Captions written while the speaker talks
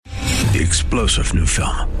the explosive new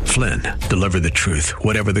film, Flynn, deliver the truth,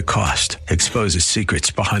 whatever the cost. Exposes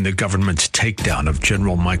secrets behind the government's takedown of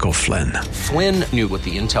General Michael Flynn. Flynn knew what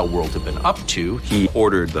the intel world had been up to. He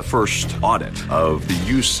ordered the first audit of the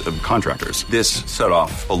use of contractors. This set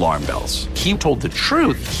off alarm bells. He told the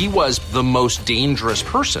truth. He was the most dangerous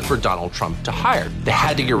person for Donald Trump to hire. They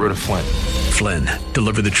had to get rid of Flynn. Flynn,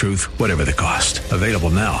 deliver the truth, whatever the cost. Available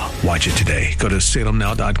now. Watch it today. Go to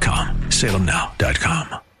salemnow.com.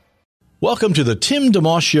 salemnow.com. Welcome to the Tim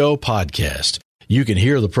DeMoss Show podcast. You can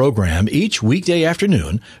hear the program each weekday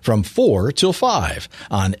afternoon from 4 till 5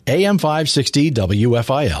 on AM 560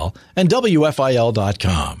 WFIL and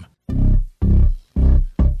WFIL.com.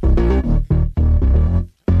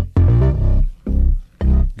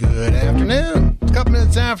 Good afternoon. It's a couple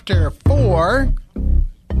minutes after 4.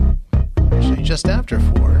 Actually, just after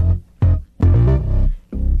 4.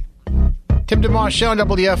 Tim DeMoss Show on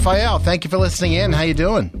WFIL. Thank you for listening in. How you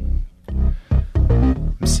doing?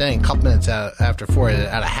 I'm saying a couple minutes after 4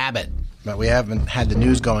 out of habit, but we haven't had the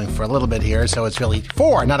news going for a little bit here, so it's really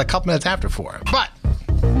 4, not a couple minutes after 4. But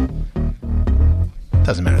it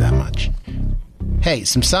doesn't matter that much. Hey,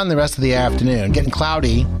 some sun the rest of the afternoon. Getting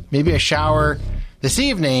cloudy. Maybe a shower this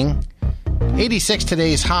evening. 86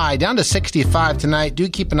 today's high, down to 65 tonight. Do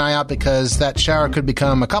keep an eye out because that shower could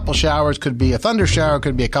become a couple showers, could be a thunder shower,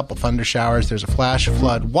 could be a couple thunder showers. There's a flash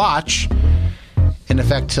flood watch in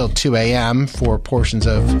effect till 2 a.m. for portions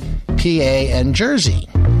of PA and Jersey.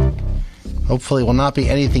 Hopefully it will not be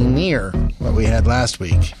anything near what we had last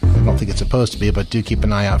week. I don't think it's supposed to be, but do keep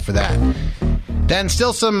an eye out for that. Then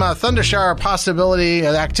still some thunder shower possibility,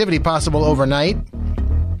 activity possible overnight.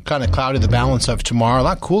 Kind of cloudy the balance of tomorrow. A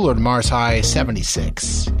lot cooler. Tomorrow's high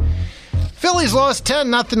 76. Phillies lost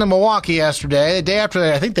 10-0 to Milwaukee yesterday. The day after,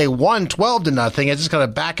 I think they won 12-0. It's just kind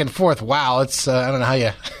of back and forth. Wow, it's I don't know how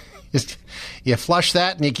you just you flush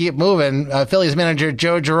that and you keep moving. Phillies manager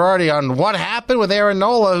Joe Girardi on what happened with Aaron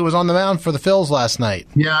Nola, who was on the mound for the Phils last night.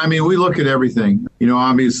 Yeah, I mean, we look at everything. You know,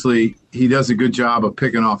 obviously he does a good job of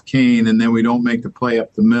picking off Kane, and then we don't make the play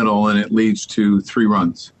up the middle, and it leads to 3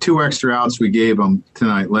 runs. 2 extra outs we gave him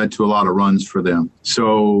tonight led to a lot of runs for them.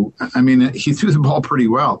 So, I mean, he threw the ball pretty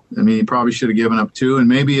well. I mean, he probably should have given up 2, and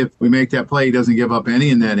maybe if we make that play, he doesn't give up any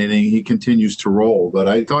in that inning, he continues to roll. But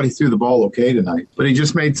I thought he threw the ball okay tonight. But he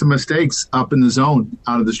just made some mistakes up in the zone,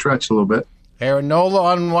 out of the stretch a little bit. Aaron Nola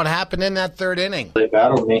on what happened in that 3rd inning. They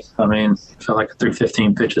battled me. I mean, I felt like I threw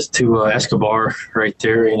 15 pitches to Escobar right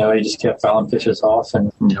there. You know, he just kept fouling pitches off.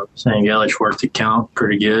 And, you know, St. Yelich worked the count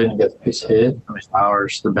pretty good. He got the base hit. I mean,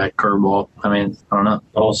 Flowers, the back curveball. I mean, I don't know.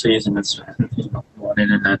 The whole season, it's, you know, 1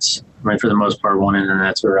 inning that's, I mean, for the most part, 1 inning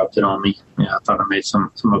that's erupted on me. Yeah, I thought I made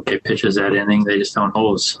some okay pitches that inning. They just don't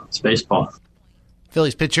hold. It's baseball.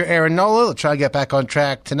 Phillies pitcher Aaron Nola will try to get back on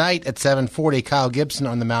track tonight at 7:40. Kyle Gibson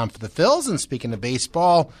on the mound for the Phils. And speaking of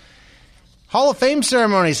baseball, Hall of Fame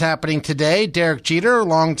ceremony is happening today. Derek Jeter,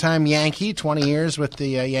 longtime Yankee, 20 years with the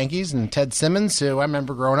Yankees, and Ted Simmons, who I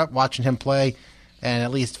remember growing up watching him play and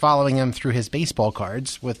at least following him through his baseball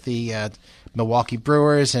cards with the Milwaukee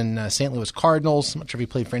Brewers and St. Louis Cardinals. I'm not sure if he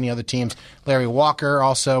played for any other teams. Larry Walker,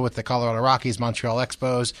 also with the Colorado Rockies, Montreal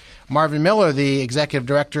Expos. Marvin Miller, the executive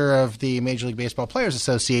director of the Major League Baseball Players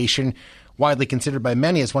Association, widely considered by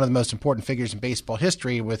many as one of the most important figures in baseball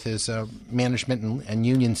history with his management and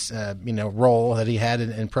unions role that he had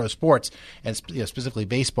in pro sports and specifically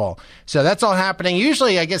baseball. So that's all happening.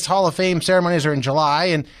 Usually, I guess, Hall of Fame ceremonies are in July,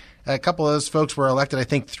 and a couple of those folks were elected, I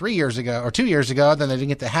think, 3 years ago or 2 years ago. Then they didn't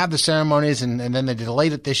get to have the ceremonies, and then they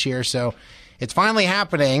delayed it this year. So it's finally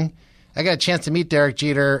happening. I got a chance to meet Derek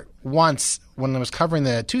Jeter once when I was covering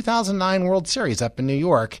the 2009 World Series up in New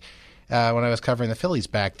York when I was covering the Phillies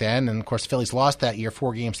back then. And, of course, the Phillies lost that year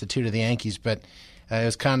 4-2 to the Yankees. But it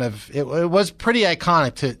was kind of – it was pretty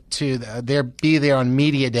iconic to be there on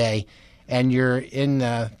Media Day, and you're in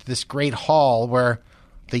this great hall where –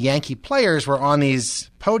 the Yankee players were on these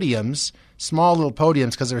podiums, small little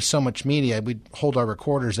podiums, because there was so much media. We'd hold our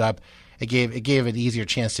recorders up. It gave an easier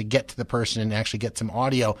chance to get to the person and actually get some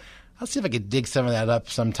audio. I'll see if I could dig some of that up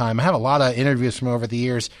sometime. I have a lot of interviews from over the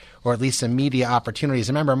years, or at least some media opportunities.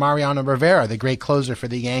 I remember Mariano Rivera, the great closer for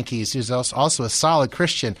the Yankees, who's also a solid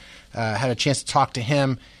Christian. Had a chance to talk to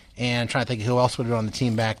him and trying to think of who else would have been on the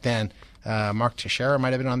team back then. Mark Teixeira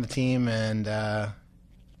might have been on the team, and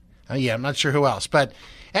I'm not sure who else. But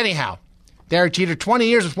anyhow, Derek Jeter, 20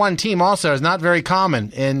 years with one team also is not very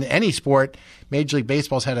common in any sport. Major League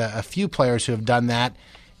Baseball's had a few players who have done that.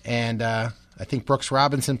 And I think Brooks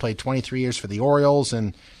Robinson played 23 years for the Orioles.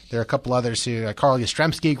 And there are a couple others who, Carl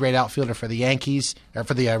Yastrzemski, great outfielder for the Yankees, or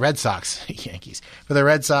for the Red Sox. For the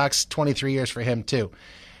Red Sox, 23 years for him too.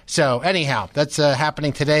 So anyhow, that's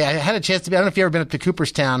happening today. I had a chance to be, I don't know if you've ever been up to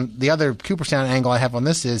Cooperstown. The other Cooperstown angle I have on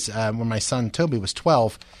this is when my son Toby was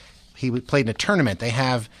 12, he played in a tournament. They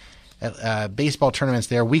have baseball tournaments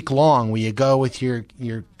there week long where you go with your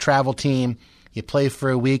travel team, you play for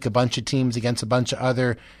a week, a bunch of teams against a bunch of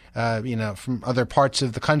other, from other parts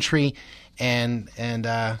of the country, and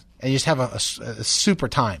you just have a super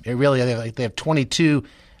time. It really, they have 22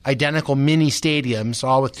 identical mini stadiums,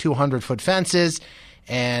 all with 200-foot fences,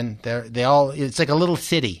 and it's like a little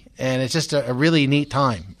city, and it's just a really neat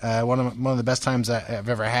time. One of the best times I've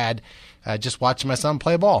ever had. Just watching my son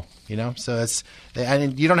play ball, So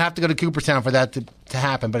you don't have to go to Cooperstown for that to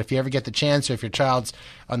happen. But if you ever get the chance, or if your child's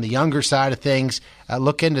on the younger side of things,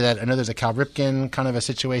 look into that. I know there's a Cal Ripken kind of a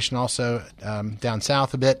situation also down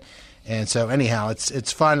south a bit. And so anyhow,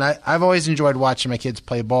 it's fun. I've always enjoyed watching my kids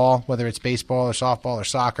play ball, whether it's baseball or softball or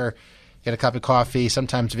soccer. Get a cup of coffee,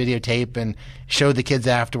 sometimes videotape, and show the kids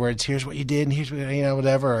afterwards. Here's what you did, and here's what,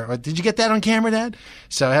 whatever. Or did you get that on camera, Dad?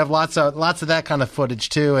 So I have lots of that kind of footage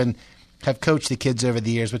too, and have coached the kids over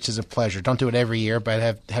the years, which is a pleasure. Don't do it every year,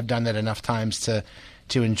 but have done that enough times to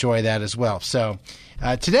enjoy that as well. So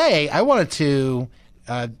today I wanted to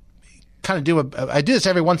kind of I do this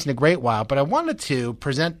every once in a great while, but I wanted to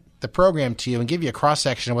present the program to you and give you a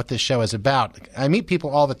cross-section of what this show is about. I meet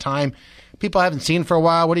people all the time. People I haven't seen for a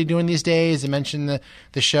while. What are you doing these days? I mentioned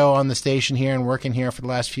the show on the station here and working here for the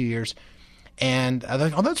last few years. And I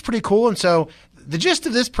thought, that's pretty cool. And so the gist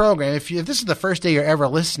of this program, if this is the first day you're ever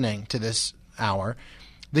listening to this hour,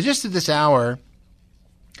 the gist of this hour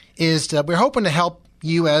is that we're hoping to help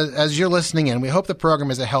you as you're listening in. We hope the program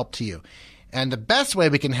is a help to you. And the best way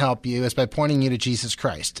we can help you is by pointing you to Jesus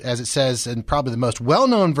Christ. As it says in probably the most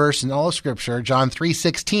well-known verse in all of Scripture, John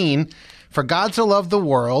 3:16, "For God so loved the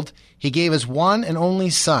world, he gave his one and only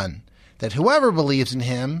Son, that whoever believes in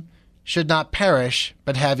him should not perish,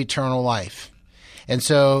 but have eternal life." And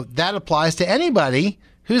so that applies to anybody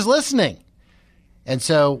who's listening. And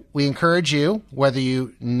so we encourage you, whether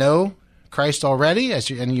you know Christ already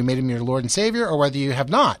and you made him your Lord and Savior, or whether you have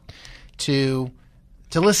not, to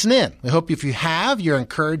listen in. We hope if you have, you're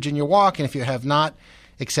encouraged in your walk, and if you have not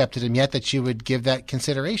accepted him yet, that you would give that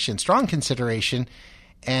consideration, strong consideration,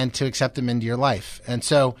 and to accept him into your life. And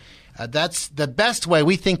so that's the best way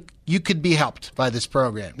we think you could be helped by this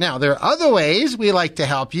program. Now, there are other ways we like to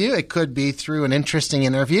help you. It could be through an interesting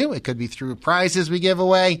interview. It could be through prizes we give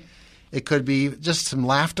away. It could be just some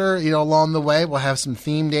laughter, along the way. We'll have some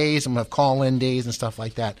theme days and we'll have call-in days and stuff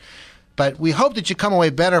like that. But we hope that you come away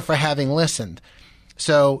better for having listened.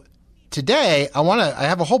 So today, I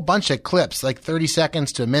have a whole bunch of clips, like 30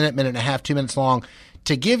 seconds to a minute, minute and a half, 2 minutes long,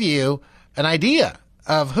 to give you an idea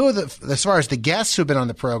of who as far as the guests who've been on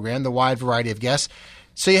the program, the wide variety of guests.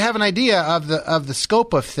 So you have an idea of the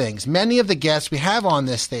scope of things. Many of the guests we have on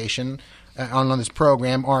this station, on this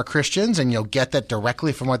program, are Christians, and you'll get that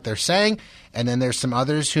directly from what they're saying. And then there's some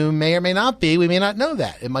others who may or may not be. We may not know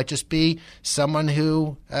that. It might just be someone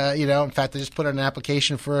who, in fact, I just put in an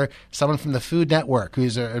application for someone from the Food Network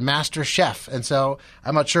who's a master chef. And so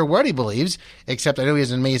I'm not sure what he believes, except I know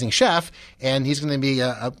he's an amazing chef. And he's going to be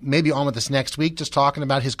maybe on with us next week, just talking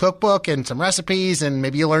about his cookbook and some recipes, and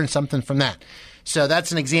maybe you'll learn something from that. So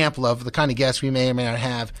that's an example of the kind of guests we may or may not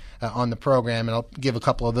have on the program. And I'll give a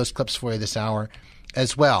couple of those clips for you this hour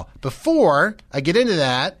as well. Before I get into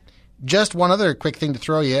that, just one other quick thing to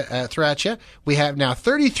throw at you. We have now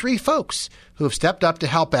 33 folks who have stepped up to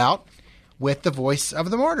help out with the Voice of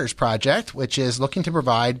the Martyrs Project, which is looking to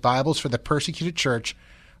provide Bibles for the persecuted church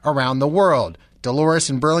around the world. Dolores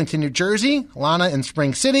in Burlington, New Jersey, Lana in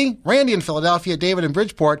Spring City, Randy in Philadelphia, David in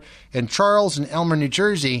Bridgeport, and Charles in Elmer, New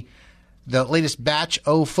Jersey, the latest batch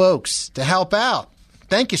of folks to help out.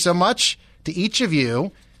 Thank you so much to each of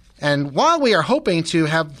you. And while we are hoping to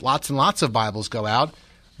have lots and lots of Bibles go out,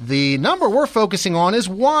 the number we're focusing on is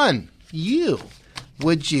one, you.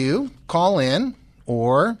 Would you call in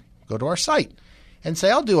or go to our site and say,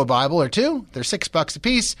 I'll do a Bible or two. They're $6 a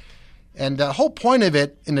piece. And the whole point of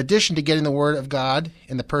it, in addition to getting the Word of God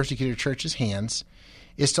in the persecuted church's hands,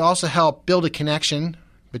 is to also help build a connection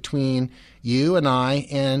between you and I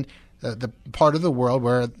and the part of the world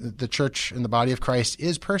where the church and the body of Christ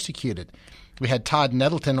is persecuted. We had Todd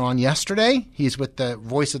Nettleton on yesterday. He's with the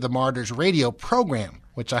Voice of the Martyrs radio program,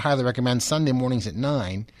 which I highly recommend, Sunday mornings at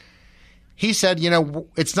 9. He said,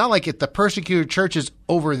 it's not like the persecuted church is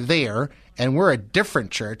over there and we're a different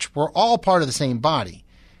church. We're all part of the same body.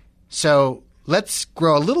 So let's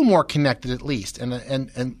grow a little more connected at least.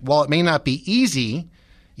 And while it may not be easy,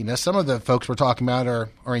 some of the folks we're talking about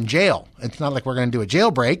are in jail. It's not like we're going to do a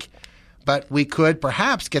jailbreak, but we could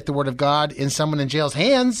perhaps get the Word of God in someone in jail's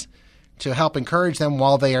hands to help encourage them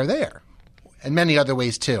while they are there, and many other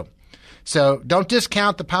ways too. So don't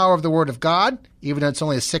discount the power of the Word of God, even though it's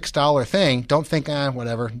only a $6 thing. Don't think,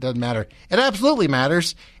 whatever, it doesn't matter. It absolutely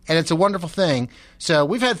matters, and it's a wonderful thing. So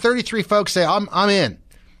we've had 33 folks say, I'm in.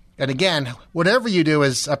 And again, whatever you do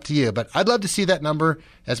is up to you. But I'd love to see that number,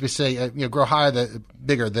 as we say, grow higher, the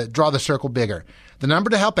bigger, draw the circle bigger. The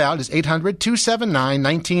number to help out is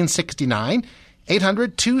 800-279-1969,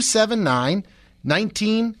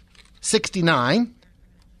 800-279-1969.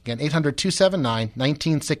 Again,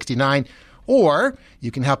 800-279-1969. Or you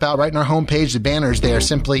can help out right on our homepage. The banner's there,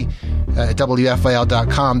 simply at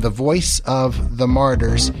WFIL.com. The Voice of the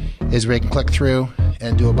Martyrs is where you can click through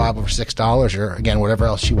and do a Bible for $6, or, again, whatever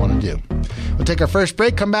else you want to do. We'll take our first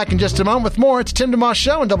break, come back in just a moment with more. It's Tim DeMoss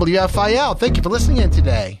Show on WFIL. Thank you for listening in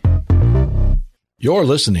today. You're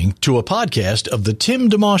listening to a podcast of The Tim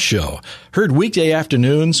DeMoss Show, heard weekday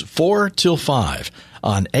afternoons 4 till 5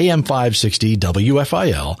 on AM 560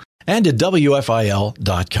 WFIL and at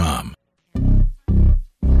WFIL.com.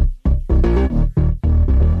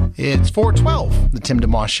 It's 4:12, the Tim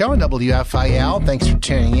DeMoss Show on WFIL. Thanks for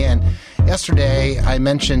tuning in. Yesterday, I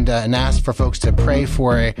mentioned and asked for folks to pray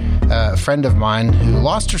for a friend of mine who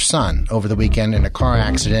lost her son over the weekend in a car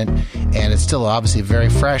accident, and it's still obviously very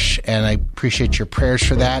fresh, and I appreciate your prayers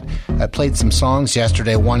for that. I played some songs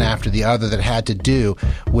yesterday, one after the other, that had to do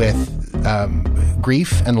with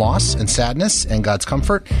grief and loss and sadness and God's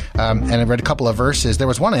comfort, and I read a couple of verses. There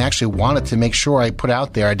was one I actually wanted to make sure I put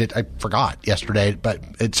out there. I forgot yesterday, but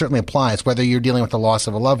it certainly applies, whether you're dealing with the loss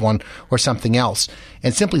of a loved one or something else.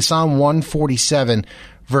 And simply Psalm 147,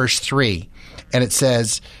 verse 3. And it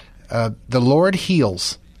says, the Lord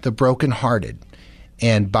heals the brokenhearted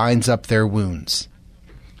and binds up their wounds.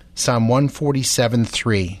 Psalm 147,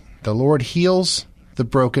 3. The Lord heals the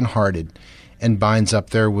brokenhearted and binds up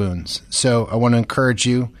their wounds. So I want to encourage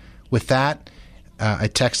you with that. I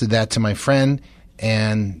texted that to my friend,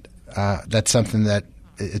 and that's something that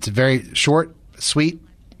it's very short, sweet,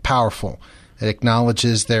 powerful. It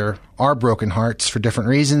acknowledges there are broken hearts for different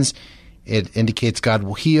reasons. It indicates God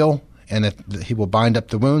will heal, and that He will bind up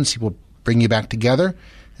the wounds. He will bring you back together.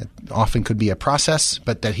 It often could be a process,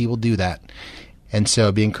 but that He will do that. And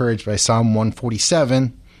so be encouraged by Psalm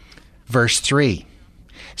 147, verse 3.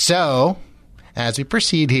 So, as we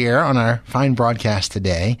proceed here on our fine broadcast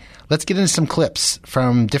today, let's get into some clips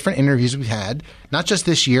from different interviews we've had, not just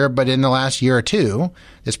this year, but in the last year or two.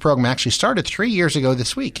 This program actually started 3 years ago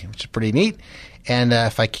this week, which is pretty neat. And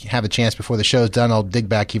if I have a chance before the show's done, I'll dig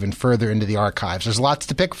back even further into the archives. There's lots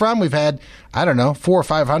to pick from. We've had, 400 or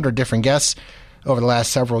 500 different guests over the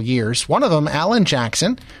last several years. One of them, Alan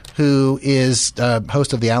Jackson, who is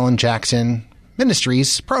host of the Alan Jackson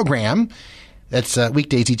Ministries program. That's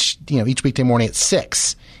weekdays each weekday morning at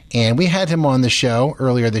 6. And we had him on the show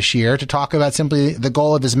earlier this year to talk about simply the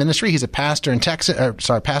goal of his ministry. He's a pastor in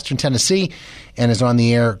pastor in Tennessee, and is on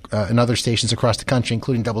the air in other stations across the country,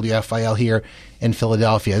 including WFIL here in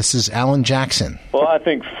Philadelphia. This is Alan Jackson. Well, I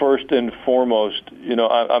think first and foremost,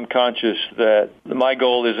 I'm conscious that my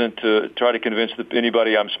goal isn't to try to convince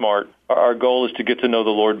anybody I'm smart. Our goal is to get to know the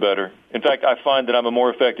Lord better. In fact, I find that I'm a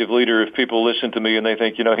more effective leader if people listen to me and they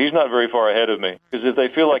think, he's not very far ahead of me. Because if they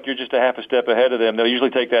feel like you're just a half a step ahead of them, they'll usually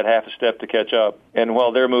take that half a step to catch up. And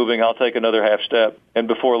while they're moving, I'll take another half step. And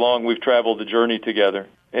before long, we've traveled the journey together.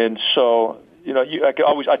 And so,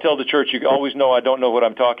 I tell the church, you always know I don't know what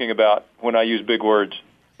I'm talking about when I use big words.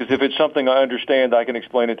 Because if it's something I understand, I can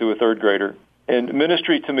explain it to a third grader. And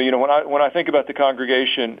ministry to me, when I think about the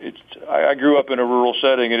congregation, I grew up in a rural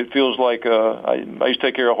setting, and it feels like I used to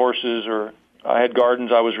take care of horses, or I had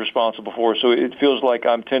gardens I was responsible for. So it feels like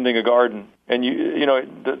I'm tending a garden. And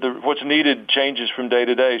what's needed changes from day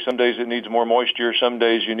to day. Some days it needs more moisture. Some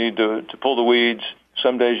days you need to pull the weeds.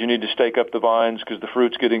 Some days you need to stake up the vines because the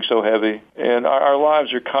fruit's getting so heavy. And our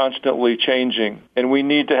lives are constantly changing. And we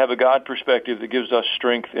need to have a God perspective that gives us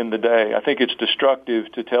strength in the day. I think it's destructive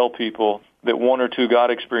to tell people that one or two God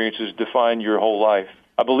experiences define your whole life.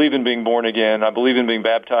 I believe in being born again. I believe in being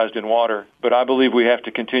baptized in water. But I believe we have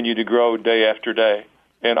to continue to grow day after day.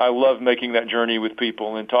 And I love making that journey with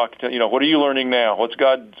people and talk to, what are you learning now?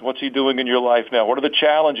 What's He doing in your life now? What are the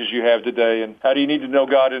challenges you have today? And how do you need to know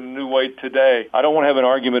God in a new way today? I don't want to have an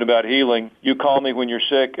argument about healing. You call me when you're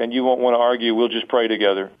sick and you won't want to argue. We'll just pray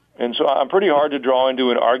together. And so I'm pretty hard to draw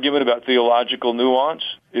into an argument about theological nuance.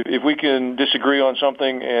 If we can disagree on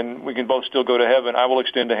something and we can both still go to heaven, I will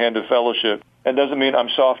extend a hand of fellowship. That doesn't mean I'm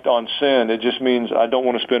soft on sin. It just means I don't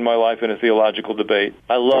want to spend my life in a theological debate.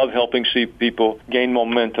 I love helping see people gain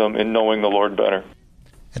momentum in knowing the Lord better.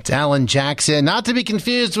 It's Alan Jackson, not to be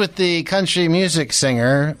confused with the country music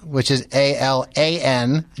singer, which is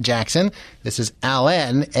A-L-A-N Jackson. This is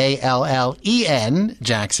Allen, A-L-L-E-N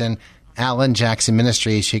Jackson, Alan Jackson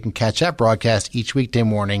Ministries. You can catch that broadcast each weekday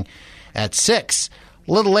morning at 6.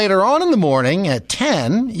 A little later on in the morning at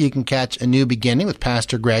 10, you can catch A New Beginning with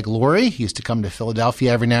Pastor Greg Laurie. He used to come to Philadelphia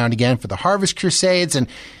every now and again for the Harvest Crusades, and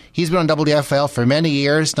he's been on WFIL for many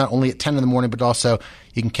years, not only at 10 in the morning, but also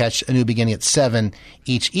you can catch A New Beginning at 7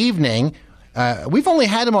 each evening. We've only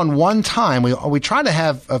had him on one time. We try to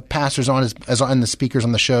have pastors on as on the speakers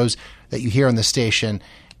on the shows that you hear on the station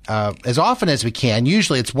as often as we can.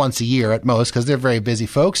 Usually it's once a year at most because they're very busy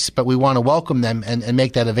folks, but we want to welcome them and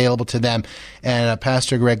make that available to them. And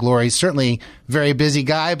Pastor Greg Laurie is certainly a very busy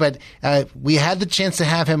guy, but we had the chance to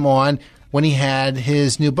have him on when he had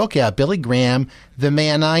his new book out, Billy Graham, The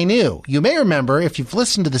Man I Knew. You may remember, if you've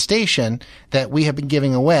listened to the station, that we have been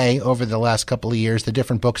giving away over the last couple of years the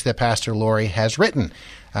different books that Pastor Laurie has written.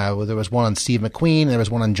 There was one on Steve McQueen, there was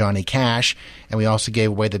one on Johnny Cash, and we also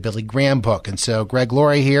gave away the Billy Graham book. And so Greg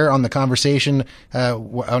Laurie here on the conversation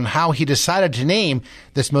on how he decided to name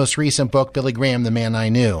this most recent book, Billy Graham, The Man I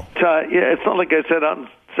Knew. It's not like I said I'm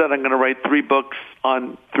going to write 3 books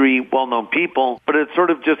on 3 well-known people, but it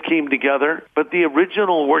sort of just came together. But the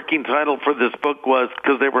original working title for this book was,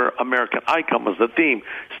 because they were American Icon was the theme,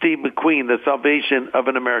 Steve McQueen, The Salvation of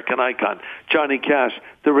an American Icon, Johnny Cash,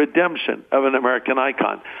 The Redemption of an American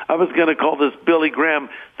Icon. I was going to call this Billy Graham,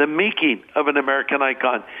 The Making of an American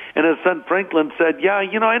Icon. And his son Franklin said,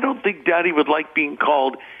 I don't think Daddy would like being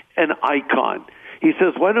called an icon. He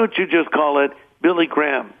says, why don't you just call it Billy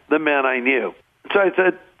Graham, The Man I Knew? So I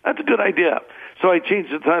said, that's a good idea. So I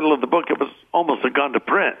changed the title of the book. It was almost gone to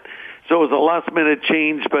print. So it was a last-minute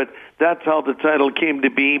change, but that's how the title came to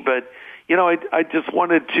be. But, I just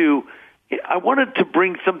wanted to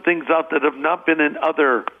bring some things out that have not been in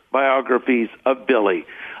other biographies of Billy.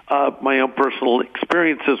 My own personal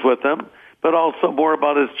experiences with him, but also more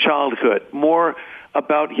about his childhood, more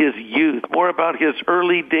about his youth, more about his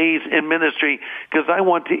early days in ministry, because I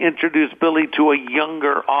want to introduce Billy to a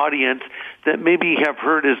younger audience that maybe have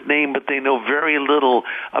heard his name, but they know very little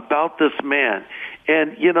about this man.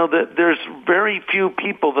 And, that there's very few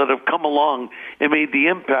people that have come along and made the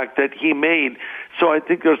impact that he made. So I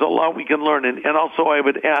think there's a lot we can learn. And also I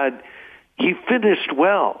would add, he finished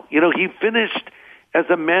well. He finished as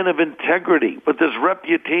a man of integrity with his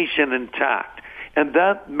reputation intact. And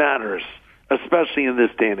that matters, especially in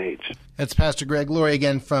this day and age. That's Pastor Greg Laurie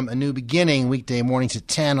again from A New Beginning, weekday mornings at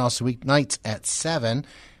 10, also weeknights at 7,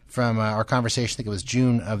 from our conversation, I think it was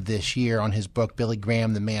June of this year, on his book, Billy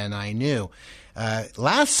Graham, The Man I Knew.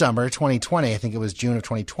 Last summer, 2020, I think it was June of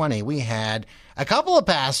 2020, we had a couple of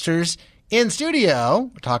pastors in studio.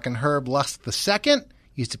 We're talking Herb Lusk II,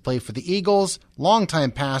 used to play for the Eagles,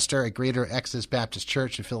 longtime pastor at Greater Exodus Baptist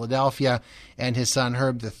Church in Philadelphia, and his son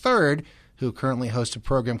Herb III, who currently hosts a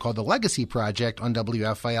program called The Legacy Project on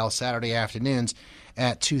WFIL Saturday afternoons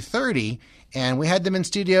at 2:30. And we had them in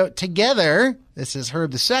studio together. This is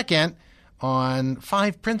Herb II on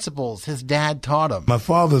 5 principles his dad taught him. My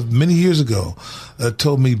father, many years ago,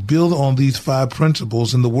 told me, build on these 5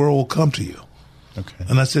 principles and the world will come to you. Okay.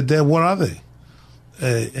 And I said, Dad, what are they?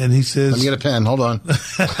 And he says... Let me get a pen. Hold on.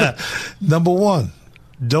 Number 1,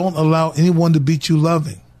 don't allow anyone to beat you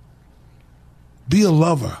loving. Be a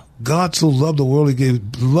lover. God so loved the world, he gave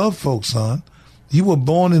love, folks, son. You were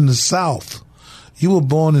born in the South. You were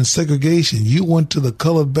born in segregation. You went to the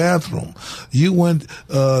colored bathroom. You went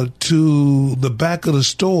to the back of the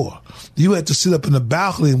store. You had to sit up in the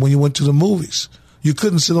balcony when you went to the movies. You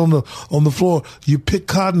couldn't sit on the floor. You picked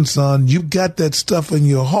cotton, son. You got that stuff in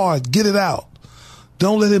your heart. Get it out.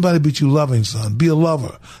 Don't let anybody beat you loving, son. Be a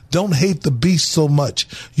lover. Don't hate the beast so much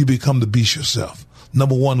you become the beast yourself.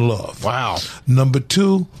 Number 1, love. Wow. Number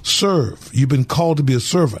 2, serve. You've been called to be a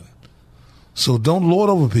servant. So don't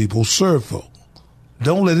lord over people. Serve folk.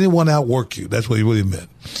 Don't let anyone outwork you. That's what he really meant.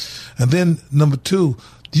 And then number 2,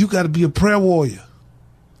 you got to be a prayer warrior.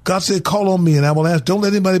 God said, call on me and I will answer. Don't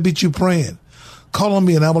let anybody beat you praying. Call on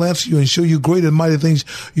me and I will answer you and show you great and mighty things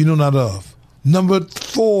you know not of. Number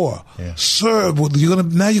 4, serve.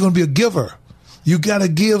 Now you're going to be a giver. You got to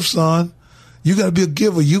give, son. You got to be a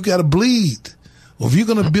giver. You got to bleed. Well, if you're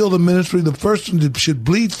going to build a ministry, the first one that should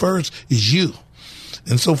bleed first is you.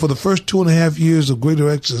 And so for the first 2.5 years of Greater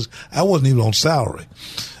Exodus, I wasn't even on salary.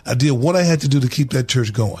 I did what I had to do to keep that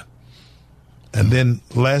church going. And then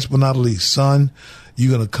last but not least, son,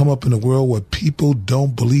 you're going to come up in a world where people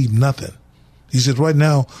don't believe nothing. He said, right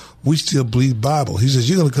now, we still believe Bible. He says,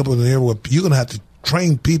 you're going to come up in an area where you're going to have to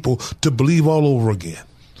train people to believe all over again.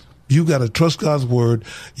 You got to trust God's word.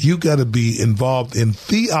 You got to be involved in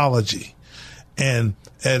theology and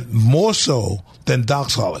more so than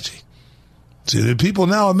doxology. See, the people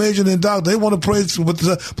now are majoring in doctrine. They want to praise, but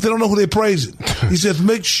they don't know who they're praising. He says,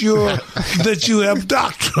 make sure that you have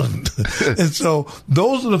doctrine. And so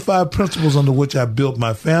those are the 5 principles under which I built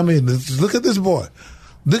my family. And look at this boy.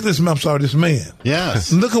 Look at this man.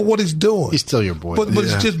 Yes. Look at what he's doing. He's still your boy. But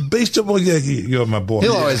it's just based upon, you're my boy.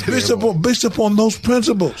 He'll always be your boy. Based upon those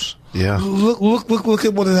principles. Yeah. Look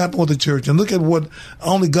at what has happened with the church, and look at what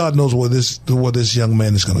only God knows where this young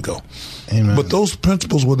man is going to go. Amen. But those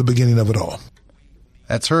principles were the beginning of it all.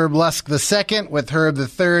 That's Herb Lusk II with Herb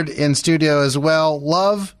III in studio as well.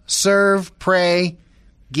 Love, serve, pray,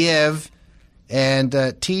 give,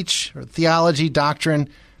 and teach theology, doctrine.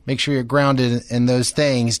 Make sure you're grounded in those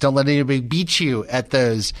things. Don't let anybody beat you at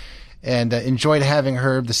those. And enjoyed having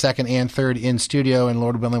Herb II and III in studio, and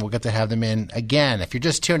Lord willing, we'll get to have them in again. If you're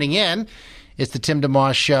just tuning in, it's the Tim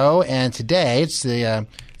DeMoss Show, and today it's the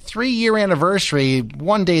 3-year anniversary.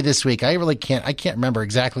 One day this week, I can't remember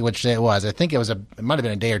exactly which day it was. I think it might have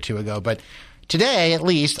been a day or two ago, but today, at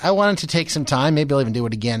least, I wanted to take some time, maybe I'll even do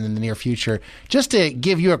it again in the near future, just to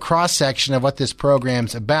give you a cross-section of what this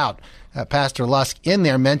program's about. Pastor Lusk in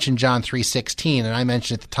there mentioned John 3:16, and I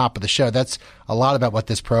mentioned at the top of the show. That's a lot about what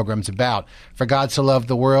this program's about. For God so loved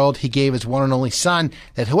the world, he gave his one and only Son,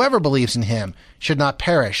 that whoever believes in him should not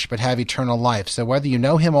perish, but have eternal life. So whether you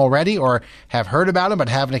know him already or have heard about him but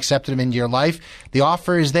haven't accepted him into your life, the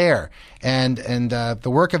offer is there. And the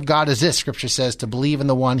work of God is this, Scripture says, to believe in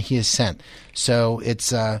the one he has sent. So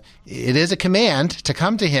it is a command to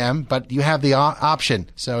come to him, but you have the option.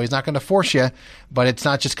 So he's not going to force you, but it's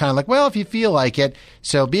not just kind of like, well, if you feel like it.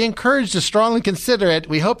 So be encouraged to strongly consider it.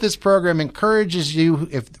 We hope this program encourages you,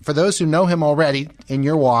 for those who know him already in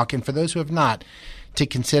your walk, and for those who have not, to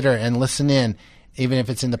consider and listen in, even if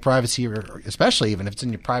it's in the privacy, especially even if it's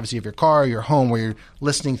in the privacy of your car or your home, where you're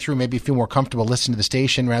listening through, maybe you feel more comfortable listening to the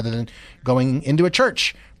station rather than going into a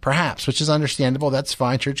church, perhaps, which is understandable. That's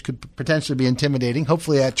fine. Church could potentially be intimidating.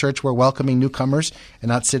 Hopefully at church we're welcoming newcomers and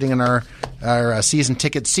not sitting in our season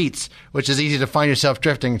ticket seats, which is easy to find yourself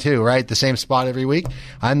drifting to, right? The same spot every week.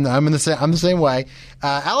 I'm the same way.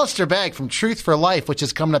 Alistair Begg from Truth for Life, which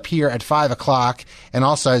is coming up here at 5 o'clock, and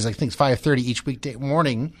also, I think it's 5:30 each weekday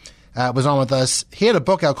morning, was on with us. He had a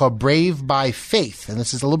book out called Brave by Faith, and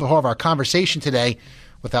this is a little bit more of our conversation today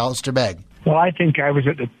with Alistair Begg. Well, I think I was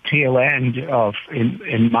at the tail end of,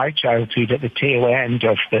 in my childhood, at the tail end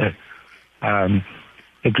of the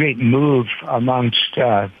great move amongst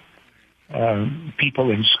people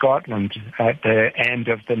in Scotland at the end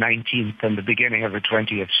of the 19th and the beginning of the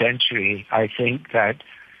 20th century. I think that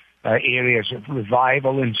areas of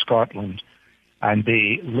revival in Scotland and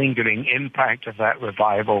the lingering impact of that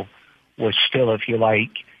revival was still, if you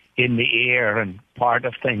like, in the air and part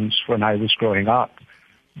of things when I was growing up.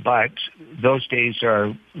 But those days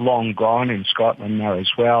are long gone in Scotland now as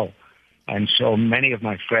well. And so many of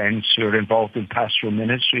my friends who are involved in pastoral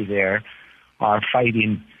ministry there are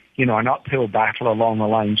fighting, an uphill battle along the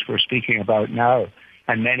lines we're speaking about now.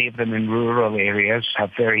 And many of them in rural areas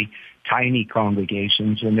have very tiny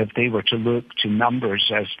congregations. And if they were to look to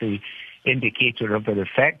numbers as the indicator of their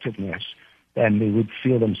effectiveness, then they would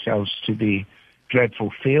feel themselves to be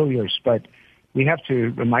dreadful failures. But we have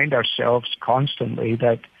to remind ourselves constantly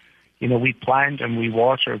that, we plant and we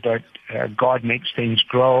water, that God makes things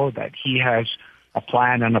grow, that he has a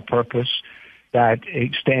plan and a purpose that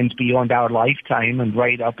extends beyond our lifetime and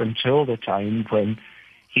right up until the time when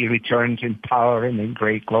he returns in power and in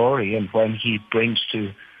great glory, and when he brings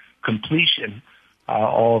to completion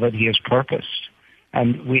all that he has purposed.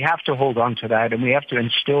 And we have to hold on to that, and we have to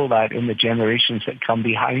instill that in the generations that come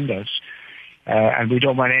behind us. And we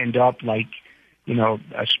don't want to end up like,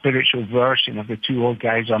 a spiritual version of the two old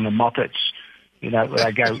guys on the Muppets,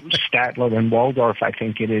 that guy Statler and Waldorf, I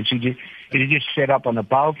think it is. You just sit up on the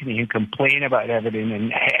balcony and complain about everything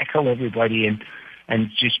and heckle everybody and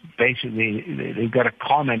just basically they've got a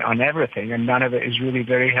comment on everything, and none of it is really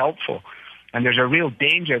very helpful. And there's a real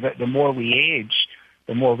danger that the more we age,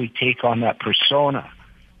 the more we take on that persona,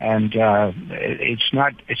 and it's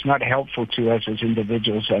not helpful to us as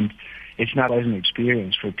individuals, and it's not as an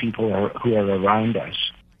experience for people who are around us.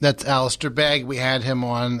 That's Alistair Begg. We had him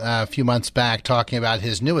on a few months back talking about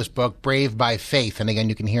his newest book, Brave by Faith, and again,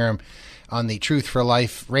 you can hear him on the Truth for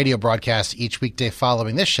Life radio broadcast each weekday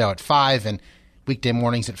following this show at 5 and weekday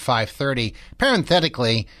mornings at 5:30.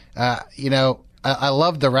 Parenthetically, I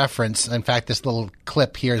love the reference. In fact, this little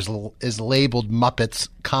clip here is labeled Muppets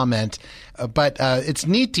comment. But it's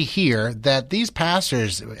neat to hear that these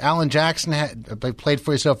pastors, Alan Jackson played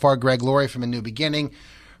for you so far, Greg Laurie from A New Beginning,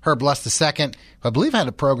 Herb Luss II, who I believe had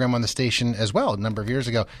a program on the station as well a number of years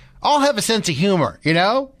ago, all have a sense of humor, you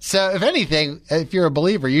know? So if anything, if you're a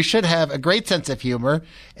believer, you should have a great sense of humor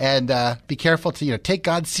and be careful to, take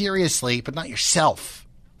God seriously, but not yourself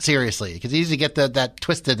seriously, because it's easy to get that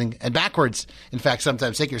twisted and backwards. In fact,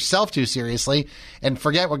 sometimes take yourself too seriously and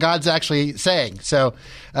forget what God's actually saying. So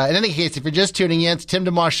in any case, if you're just tuning in, it's Tim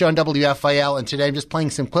DeMoss Show on WFIL, and today I'm just playing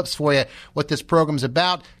some clips for you, what this program's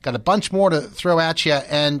about. Got a bunch more to throw at you,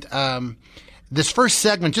 and this first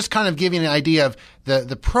segment, just kind of giving you an idea of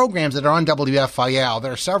the programs that are on WFIL.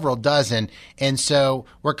 There are several dozen. And so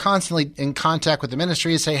we're constantly in contact with the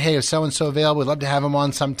ministry and say, hey, is so-and-so available? We'd love to have them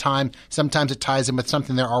on sometime. Sometimes it ties in with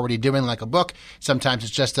something they're already doing, like a book. Sometimes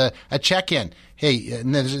it's just a check-in. Hey,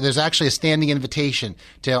 and there's actually a standing invitation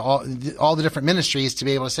to all the different ministries to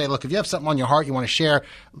be able to say, look, if you have something on your heart you want to share,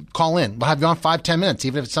 call in. We'll have you on 5-10 minutes.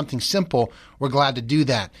 Even if it's something simple, we're glad to do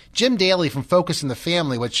that. Jim Daly from Focus on the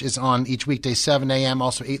Family, which is on each weekday, 7 a.m.,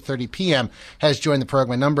 also 8:30 p.m., has joined the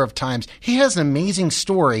program a number of times. He has an amazing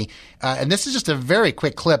story, and this is just a very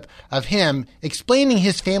quick clip of him explaining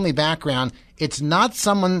his family background. It's not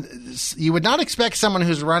someone – you would not expect someone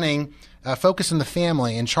who's running Focus on the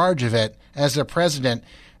Family in charge of it as their president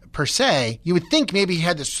per se. You would think maybe he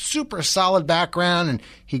had this super solid background and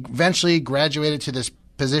he eventually graduated to this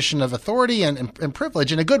position of authority and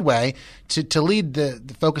privilege in a good way to lead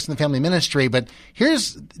the Focus on the Family ministry. But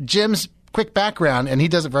here's Jim's quick background, and he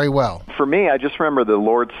does it very well. For me, I just remember the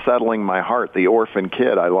Lord settling my heart, the orphan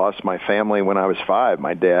kid. I lost my family when I was 5.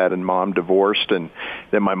 My dad and mom divorced, and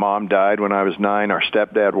then my mom died when I was 9. Our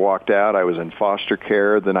stepdad walked out. I was in foster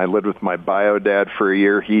care. Then I lived with my bio dad for a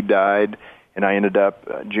year. He died, and I ended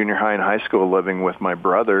up junior high and high school living with my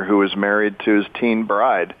brother, who was married to his teen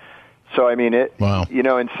bride. So, I mean, wow.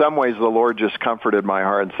 In some ways the Lord just comforted my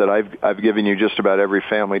heart and said, I've given you just about every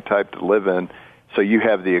family type to live in, so you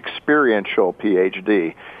have the experiential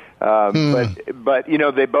PhD. But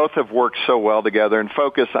they both have worked so well together. And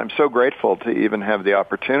Focus, I'm so grateful to even have the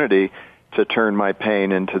opportunity to turn my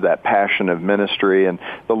pain into that passion of ministry. And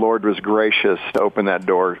the Lord was gracious to open that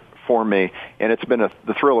door for me. And it's been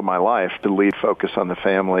the thrill of my life to lead Focus on the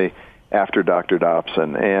Family after Dr.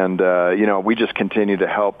 Dobson. And, we just continue to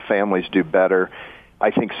help families do better.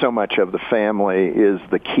 I think so much of the family is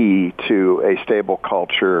the key to a stable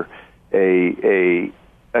culture, a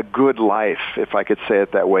good life, if I could say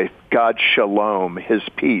it that way. God's shalom, His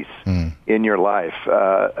peace in your life.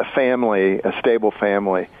 A stable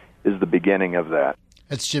family is the beginning of that.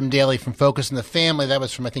 That's Jim Daly from Focus on the Family. That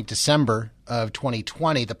was from, I think, December of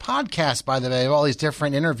 2020. The podcast, by the way, of all these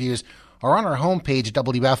different interviews are on our homepage at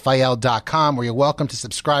WFIL.com, where you're welcome to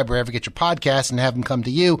subscribe wherever you get your podcasts and have them come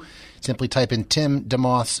to you. Simply type in Tim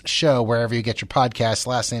DeMoss Show wherever you get your podcasts.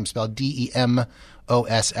 Last name spelled DEMOSS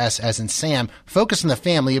as in Sam. Focus on the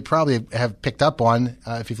Family, you probably have picked up on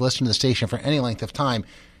if you've listened to the station for any length of time,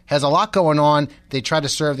 has a lot going on. They try to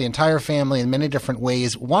serve the entire family in many different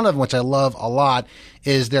ways. One of them, which I love a lot,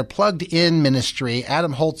 is their plugged-in ministry.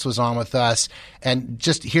 Adam Holtz was on with us, and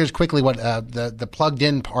just here's quickly what the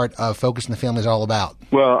plugged-in part of Focus on the Family is all about.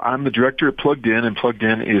 Well, I'm the director at Plugged In, and Plugged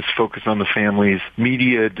In is Focus on the Family's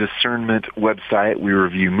media discernment website. We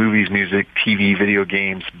review movies, music, TV, video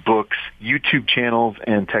games, books, YouTube channels,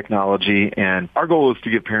 and technology, and our goal is to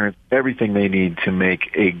give parents everything they need to make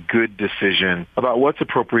a good decision about what's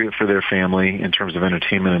appropriate for their family in terms of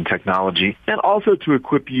entertainment and technology, and also to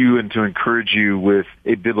equip you and to encourage you with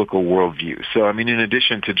a biblical worldview. So, I mean, in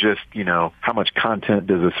addition to just, how much content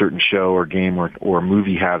does a certain show or game or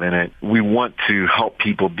movie have in it, we want to help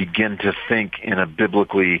people begin to think in a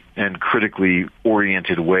biblically and critically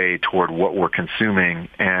oriented way toward what we're consuming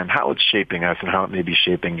and how it's shaping us and how it may be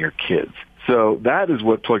shaping your kids. So that is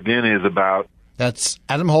what Plugged In is about. That's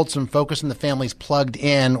Adam Holtz from Focus on the Family's Plugged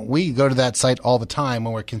In. We go to that site all the time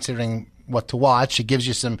when we're considering what to watch. It gives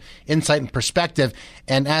you some insight and perspective.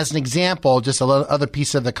 And as an example, just a little other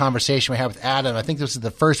piece of the conversation we had with Adam, I think this is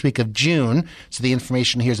the first week of June, so the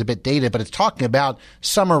information here is a bit dated, but it's talking about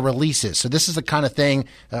summer releases. So this is the kind of thing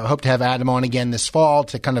I hope to have Adam on again this fall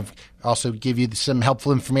to kind of also give you some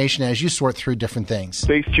helpful information as you sort through different things.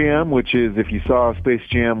 Space Jam, which is, if you saw Space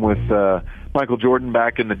Jam with Michael Jordan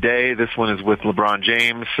back in the day, this one is with LeBron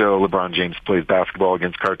James. So LeBron James plays basketball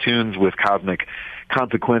against cartoons with cosmic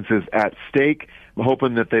consequences at stake. I'm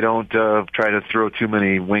hoping that they don't try to throw too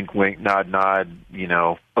many wink, wink, nod, nod,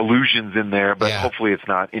 illusions in there, but hopefully it's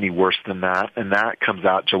not any worse than that. And that comes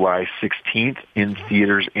out July 16th in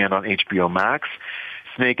theaters and on HBO Max.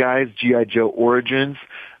 Snake Eyes, G.I. Joe Origins,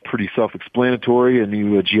 pretty self-explanatory. A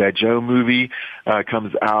new G.I. Joe movie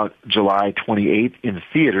comes out July 28th in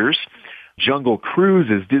theaters. Jungle Cruise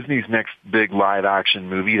is Disney's next big live-action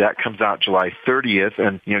movie. That comes out July 30th.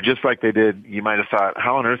 And, just like they did, you might have thought,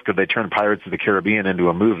 how on earth could they turn Pirates of the Caribbean into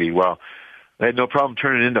a movie? Well, they had no problem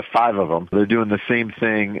turning it into 5 of them. They're doing the same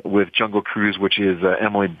thing with Jungle Cruise, which is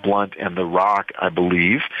Emily Blunt and The Rock, I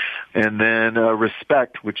believe. And then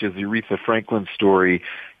Respect, which is the Aretha Franklin story,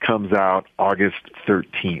 comes out August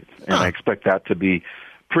 13th. And I expect that to be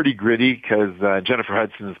pretty gritty because Jennifer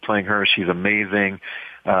Hudson is playing her. She's amazing.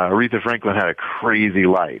 Aretha Franklin had a crazy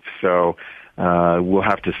life. So we'll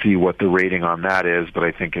have to see what the rating on that is. But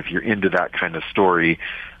I think if you're into that kind of story,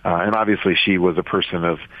 and obviously she was a person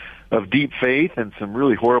of deep faith, and some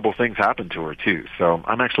really horrible things happened to her, too. So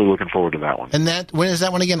I'm actually looking forward to that one. And when is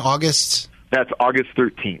that one again? August? That's August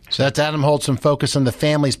 13th. So that's Adam Holtzman, focus on the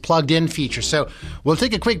Families Plugged In feature. So we'll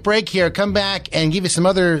take a quick break here, come back, and give you some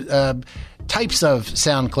other types of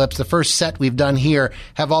sound clips. The first set we've done here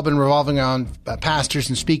have all been revolving on pastors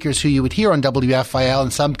and speakers who you would hear on WFIL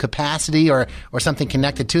in some capacity or something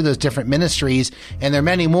connected to those different ministries. And there are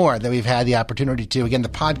many more that we've had the opportunity to. Again, the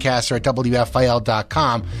podcasts are at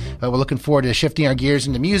WFIL.com. But we're looking forward to shifting our gears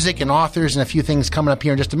into music and authors and a few things coming up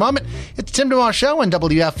here in just a moment. It's the Tim DeMoss Show on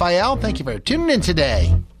WFIL. Thank you for tuning in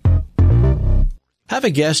today. Have a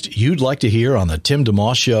guest you'd like to hear on the Tim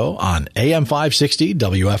DeMoss Show on AM 560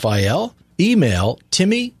 WFIL? Email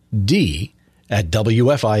Timmy D at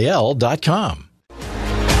WFIL.com.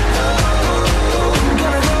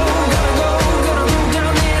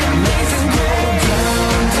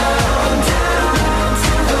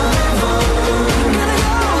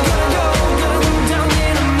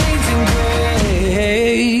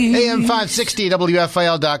 AM 560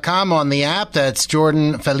 WFIL.com on the app. That's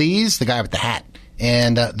Jordan Feliz, the guy with the hat,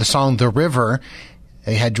 and the song The River.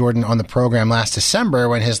 They had Jordan on the program last December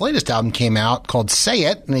when his latest album came out called Say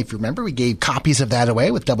It. And if you remember, we gave copies of that away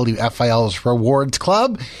with WFIL's Rewards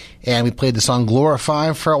Club. And we played the song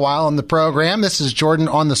Glorify for a while on the program. This is Jordan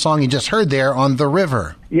on the song you just heard there on The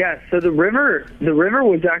River. Yeah, so The River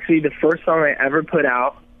was actually the first song I ever put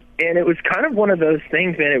out. And it was kind of one of those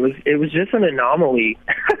things, man. It was just an anomaly.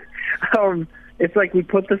 It's like we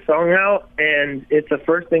put the song out, and it's the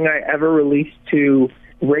first thing I ever released to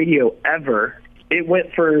radio ever. It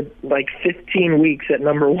went for like 15 weeks at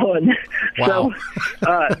number 1. Wow.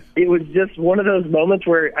 So it was just one of those moments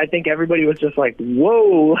where I think everybody was just like,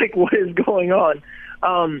 whoa, like what is going on?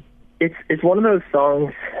 It's one of those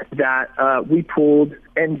songs that we pulled,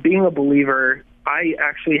 and being a believer, I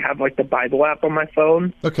actually have like the Bible app on my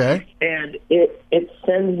phone. Okay. And it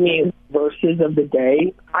sends me verses of the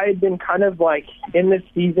day. I had been kind of like in this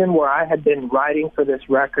season where I had been writing for this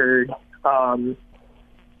record.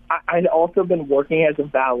 I'd also been working as a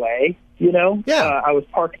valet, Yeah. I was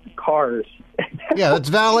parking cars. Yeah, that's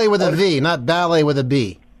valet with a V, not ballet with a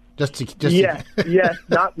B. Yes,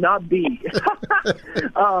 not B.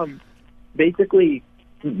 Basically,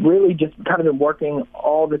 really just kind of been working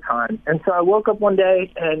all the time. And so I woke up one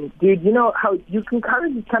day, and, dude, you know how you can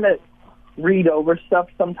kind of read over stuff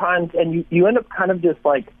sometimes, and you end up kind of just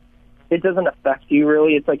like, it doesn't affect you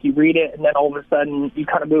really. It's like you read it, and then all of a sudden you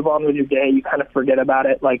kind of move on with your day. You kind of forget about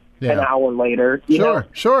it like an hour later. You know?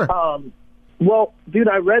 Sure. Well, dude,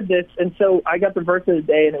 I read this, and so I got the verse of the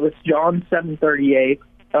day, and it was John 7:38,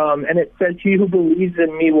 and it says, "He who believes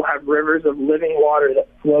in me will have rivers of living water that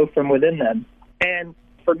flow from within them." And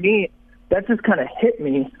for me, that just kind of hit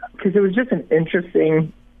me because it was just an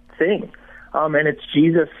interesting thing, and it's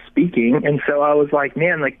Jesus speaking, and so I was like,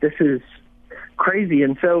 man, like this is crazy,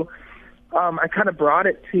 and so. I kind of brought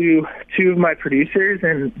it to 2 of my producers,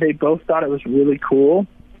 and they both thought it was really cool.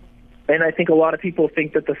 And I think a lot of people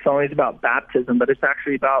think that the song is about baptism, but it's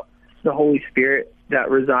actually about the Holy Spirit that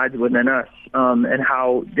resides within us, and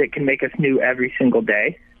how it can make us new every single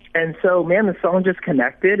day. And so, man, the song just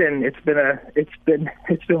connected, and it's been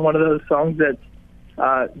one of those songs that's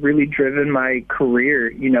really driven my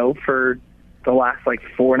career, for the last like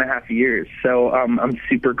 4.5 years. So I'm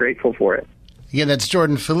super grateful for it. Again, that's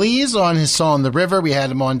Jordan Feliz on his song The River. We had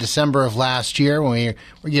him on December of last year when we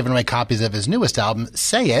were giving away copies of his newest album,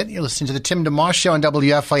 Say It. You're listening to the Tim DeMoss Show on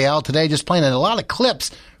WFIL today, just playing a lot of clips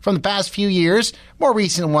from the past few years, more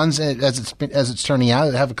recent ones as it's turning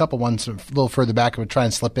out. I have a couple ones a little further back I would try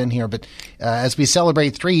and slip in here. But as we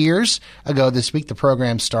celebrate 3 years ago this week, the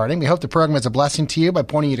program's starting. We hope the program is a blessing to you by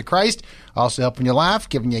pointing you to Christ, also helping you laugh,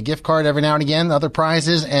 giving you a gift card every now and again, other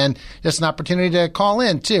prizes, and just an opportunity to call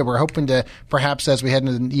in, too. We're hoping to perhaps, as we head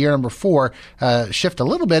into year number 4, shift a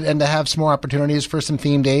little bit and to have some more opportunities for some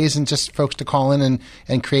theme days and just folks to call in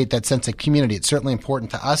and create that sense of community. It's certainly important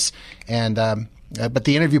to us, and But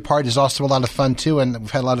the interview part is also a lot of fun, too, and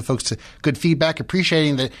we've had a lot of folks good feedback,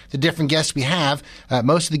 appreciating the different guests we have.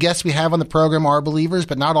 Most of the guests we have on the program are believers,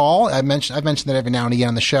 but not all. I've mentioned that every now and again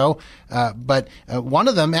on the show. But one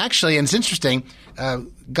of them, actually, and it's interesting,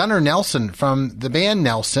 Gunnar Nelson from the band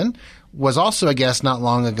Nelson was also a guest not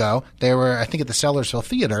long ago. They were, I think, at the Sellersville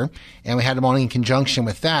Theater, and we had them on in conjunction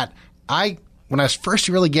with that. When I was first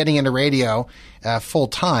really getting into radio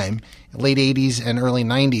full-time, late 80s and early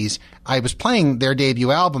 90s, I was playing their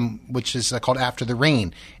debut album, which is called After the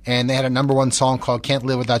Rain. And they had a number one song called Can't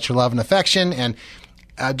Live Without Your Love and Affection. And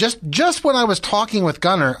just when I was talking with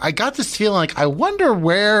Gunnar, I got this feeling like, I wonder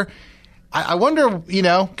where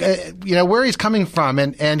he's coming from.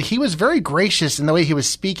 And he was very gracious in the way he was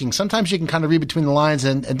speaking. Sometimes you can kind of read between the lines,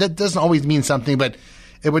 and that doesn't always mean something, but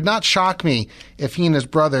it would not shock me if he and his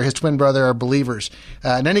twin brother, are believers.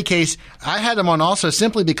 In any case, I had him on also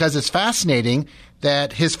simply because it's fascinating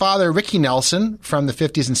that his father, Ricky Nelson, from the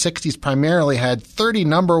 50s and 60s, primarily had 30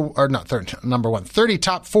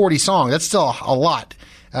 top 40 songs. That's still a lot.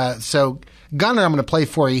 So Gunnar, I'm going to play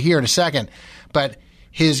for you here in a second. But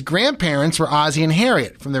his grandparents were Ozzie and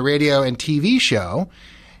Harriet from the radio and TV show.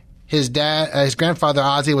 His grandfather,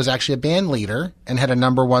 Ozzie, was actually a band leader and had a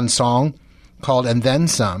number one song called And Then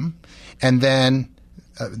Some. And then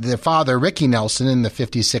the father, Ricky Nelson, in the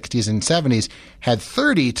 50s, 60s, and 70s, had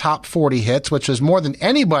 30 top 40 hits, which was more than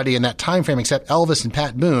anybody in that time frame except Elvis and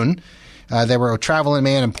Pat Boone. They were Traveling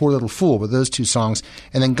Man and Poor Little Fool with those two songs.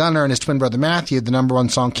 And then Gunnar and his twin brother Matthew, the number one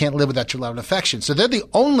song, Can't Live Without Your Love and Affection. So they're the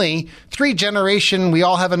only three-generation, we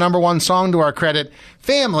all have a number one song to our credit,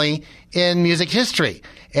 family in music history.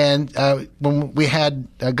 And when we had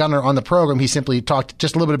Gunnar on the program, he simply talked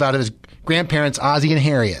just a little bit about his grandparents, Ozzie and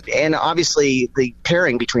Harriet. And obviously the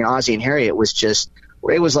pairing between Ozzie and Harriet was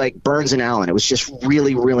it was like Burns and Allen. It was just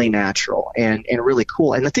really, really natural and really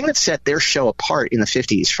cool. And the thing that set their show apart in the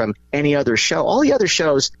 50s from any other show, all the other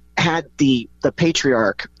shows had the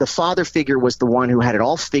patriarch. The father figure was the one who had it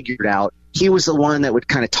all figured out. He was the one that would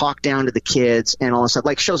kind of talk down to the kids and all this stuff.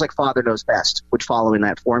 Like shows like Father Knows Best would follow in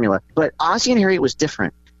that formula. But Ozzie and Harriet was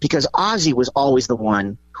different because Ozzie was always the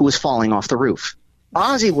one who was falling off the roof.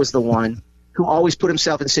 Ozzie was the one who always put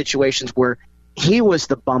himself in situations where he was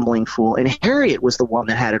the bumbling fool, and Harriet was the one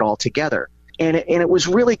that had it all together. And it was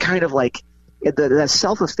really kind of like that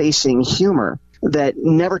self-effacing humor that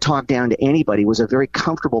never talked down to anybody was a very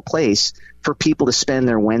comfortable place for people to spend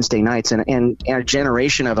their Wednesday nights. And a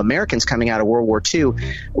generation of Americans coming out of World War II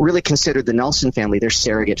really considered the Nelson family their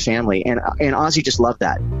surrogate family. And Ozzie just loved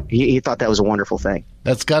that. He thought that was a wonderful thing.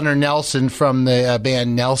 That's Gunnar Nelson from the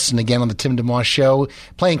band Nelson, again on the Tim DeMoss Show,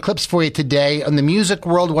 playing clips for you today. On the music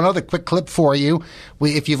world, one other quick clip for you.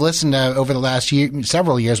 If you've listened over the last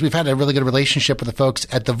several years, we've had a really good relationship with the folks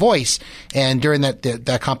at The Voice. And during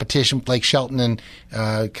that competition, Blake Shelton and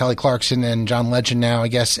Kelly Clarkson and John Legend now, I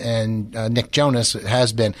guess, and Nick Jonas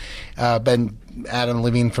has been Adam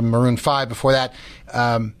Levine from Maroon 5 before that.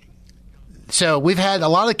 So we've had a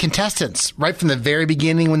lot of contestants right from the very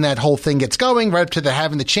beginning when that whole thing gets going, right up to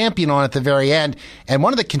having the champion on at the very end. And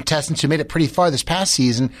one of the contestants who made it pretty far this past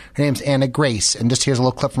season, her name's Anna Grace. And just here's a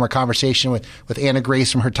little clip from our conversation with Anna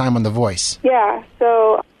Grace from her time on The Voice. Yeah,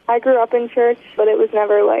 so I grew up in church, but it was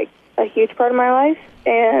never like a huge part of my life.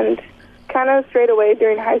 And kind of straight away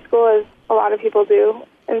during high school, as a lot of people do.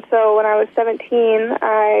 And so when I was 17,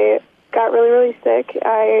 I got really, really sick.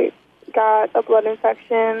 I got a blood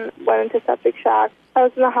infection, went into septic shock. I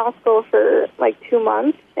was in the hospital for like 2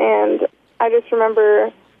 months, and I just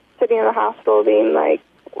remember sitting in the hospital being like,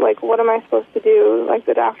 what am I supposed to do? Like,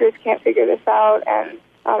 the doctors can't figure this out, and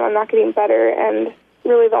I'm not getting better. And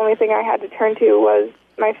really the only thing I had to turn to was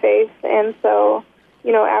my faith. And so,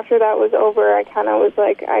 after that was over, I kind of was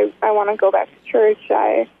like, I want to go back to church.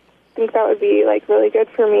 I think that would be like really good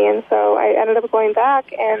for me. And so I ended up going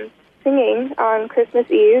back and singing on Christmas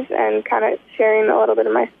Eve and kind of sharing a little bit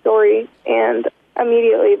of my story. And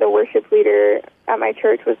immediately the worship leader at my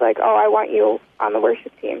church was like, I want you on the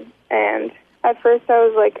worship team. And at first I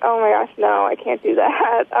was like, oh my gosh, no, I can't do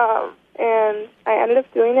that. And I ended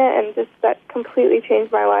up doing it, and just that completely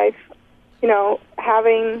changed my life.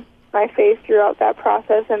 Having my faith throughout that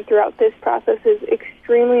process and throughout this process is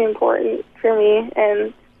extremely important for me.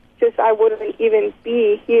 And just I wouldn't even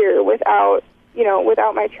be here without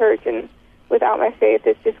my church and without my faith.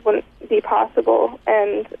 It just wouldn't be possible.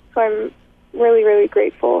 And so I'm really, really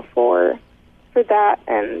grateful for that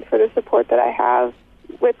and for the support that I have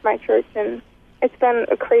with my church. And it's been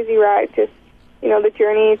a crazy ride, just, the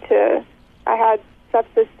journey I had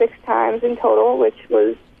sepsis 6 times in total, which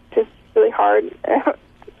was just really hard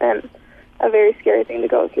and a very scary thing to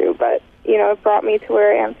go through. But, it brought me to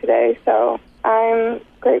where I am today. So I I'm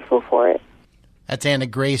grateful for it. That's Anna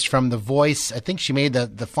Grace from The Voice. I think she made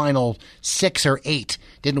the final 6 or 8.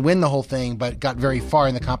 Didn't win the whole thing, but got very far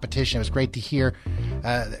in the competition. It was great to hear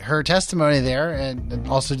her testimony there and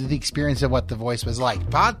also the experience of what The Voice was like.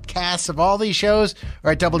 Podcasts of all these shows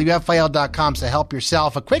are at WFIL.com, so help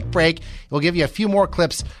yourself. A quick break. We'll give you a few more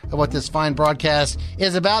clips of what this fine broadcast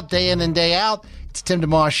is about day in and day out. It's Tim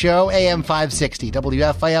DeMoss Show, AM 560,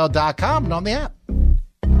 WFIL.com, and on the app.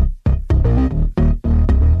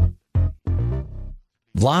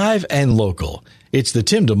 Live and local. It's the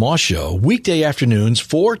Tim DeMoss Show, weekday afternoons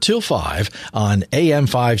 4 till 5 on AM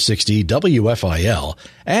 560 WFIL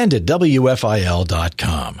and at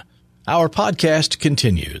WFIL.com. Our podcast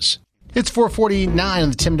continues. It's 4:49 on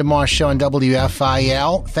the Tim DeMoss Show on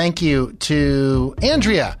WFIL. Thank you to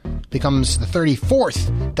Andrea, becomes the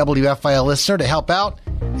 34th WFIL listener to help out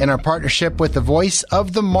in our partnership with the Voice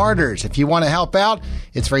of the Martyrs. If you want to help out,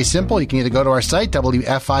 it's very simple. You can either go to our site,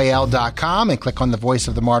 WFIL.com, and click on the Voice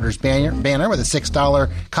of the Martyrs banner with a $6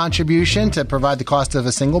 contribution to provide the cost of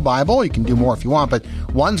a single Bible. You can do more if you want, but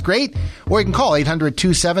one's great. Or you can call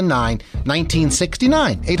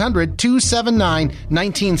 800-279-1969.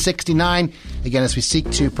 800-279-1969. Again, as we seek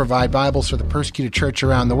to provide Bibles for the persecuted church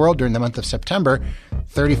around the world during the month of September,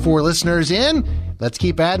 34 listeners in. Let's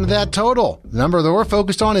keep adding to that total. The number that we're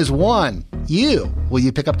focused on is 1. You. Will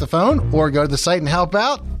you pick up the phone or go to the site and help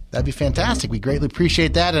out? That'd be fantastic. We greatly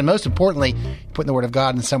appreciate that. And most importantly, putting the Word of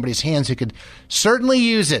God in somebody's hands who could certainly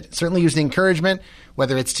use it, certainly use the encouragement,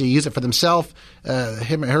 whether it's to use it for themselves,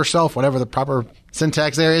 him or herself, whatever the proper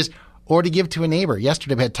syntax there is, or to give to a neighbor.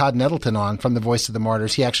 Yesterday, we had Todd Nettleton on from the Voice of the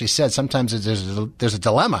Martyrs. He actually said sometimes there's a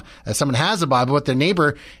dilemma. Someone has a Bible, but their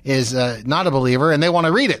neighbor is not a believer, and they want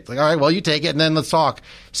to read it. Like, all right, well, you take it, and then let's talk.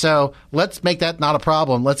 So let's make that not a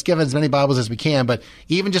problem. Let's give as many Bibles as we can, but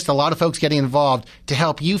even just a lot of folks getting involved to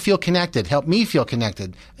help you feel connected, help me feel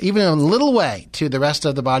connected, even in a little way to the rest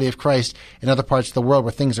of the body of Christ in other parts of the world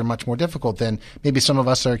where things are much more difficult than maybe some of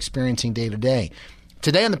us are experiencing day to day.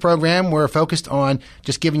 Today on the program, we're focused on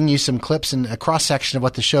just giving you some clips and a cross-section of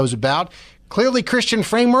what the show's about. Clearly Christian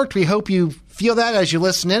framework. We hope you feel that as you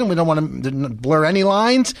listen in. We don't want to blur any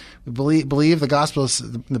lines. We believe the gospel,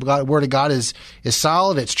 the Word of God is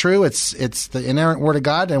solid. It's true. It's the inerrant Word of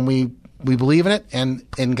God, and we believe in it and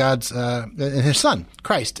in God's in His Son,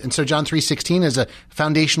 Christ. And so John 3:16 is a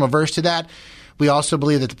foundational verse to that. We also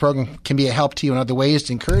believe that the program can be a help to you in other ways,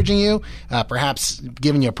 encouraging you, perhaps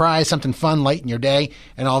giving you a prize, something fun, lighten your day,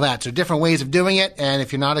 and all that. So different ways of doing it. And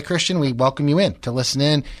if you're not a Christian, we welcome you in to listen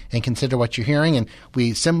in and consider what you're hearing. And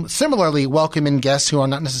we similarly welcome in guests who are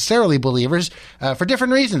not necessarily believers for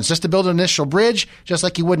different reasons, just to build an initial bridge, just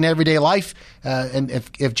like you would in everyday life. And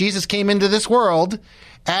if Jesus came into this world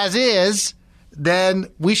as is, then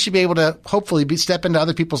we should be able to hopefully step into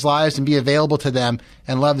other people's lives and be available to them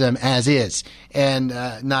and love them as is, and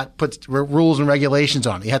not put rules and regulations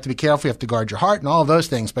on it. You have to be careful. You have to guard your heart and all of those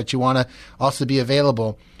things, but you want to also be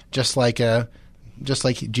available, just like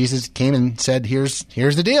Jesus came and said, "Here's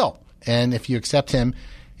the deal," and if you accept Him,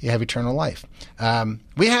 you have eternal life.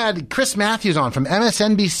 We had Chris Matthews on from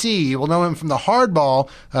MSNBC. You will know him from the Hardball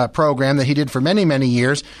program that he did for many, many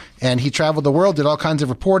years. And he traveled the world, did all kinds of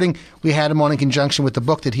reporting. We had him on in conjunction with the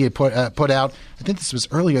book that he had put out. I think this was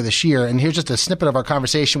earlier this year. And here's just a snippet of our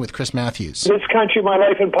conversation with Chris Matthews. This country, my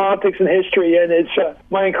life in politics and history, and it's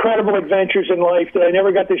my incredible adventures in life that I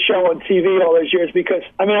never got to show on TV all those years because,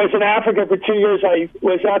 I was in Africa for 2 years. I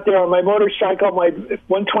was out there on my motorcycle, my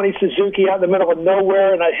 120 Suzuki out in the middle of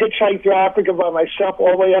nowhere, and I hitchhiked through Africa by myself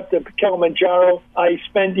all the way up to Kilimanjaro. I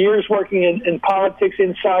spent years working in politics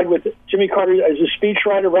inside with Jimmy Carter as a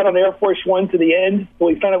speechwriter, right on Air Force One to the end.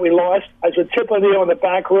 We found out we lost. I was with Tip O'Neill in the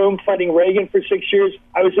back room fighting Reagan for 6 years.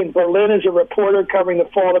 I was in Berlin as a reporter covering the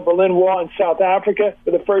fall of the Berlin Wall in South Africa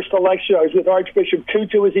for the first election. I was with Archbishop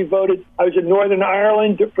Tutu as he voted. I was in Northern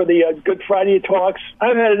Ireland for the Good Friday talks.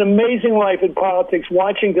 I've had an amazing life in politics,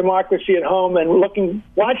 watching democracy at home and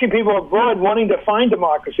watching people abroad wanting to find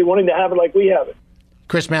democracy, wanting to have it like we have it.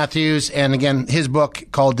 Chris Matthews, and again, his book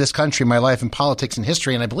called This Country, My Life in Politics and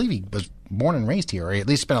History, and I believe he was born and raised here, or at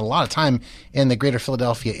least spent a lot of time in the greater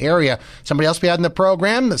Philadelphia area. Somebody else we had in the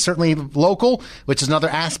program that's certainly local, which is another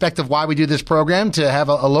aspect of why we do this program, to have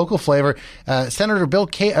a local flavor. Senator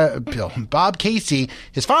Bob Casey,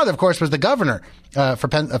 his father, of course, was the governor of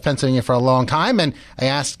Pennsylvania for a long time. And I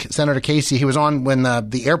asked Senator Casey, he was on when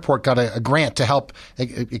the airport got a grant to help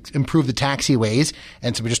improve the taxiways.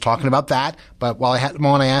 And so we're just talking about that. But while I had him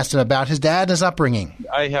on, I asked him about his dad and his upbringing.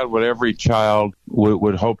 I had what every child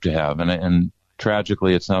would hope to have. And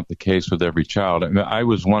tragically, it's not the case with every child. I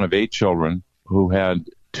was one of 8 children who had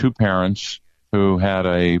 2 parents who had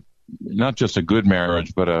a not just a good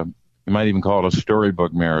marriage, but you might even call it a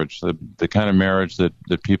storybook marriage, the kind of marriage that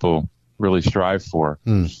people really strive for.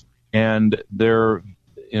 And they're,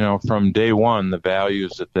 from day one, the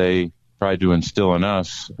values that they tried to instill in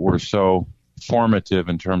us were so formative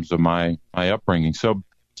in terms of my upbringing. So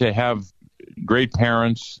to have great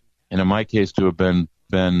parents, and in my case to have been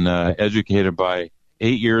educated by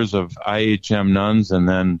 8 years of IHM nuns and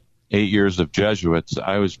then 8 years of Jesuits,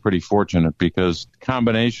 I was pretty fortunate, because the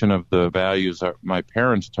combination of the values my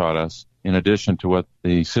parents taught us, in addition to what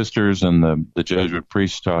the sisters and the Jesuit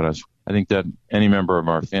priests taught us, I think that any member of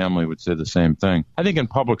our family would say the same thing. I think in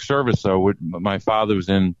public service, though, my father was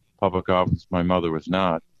in public office, my mother was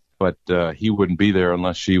not, but he wouldn't be there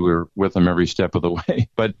unless she were with him every step of the way.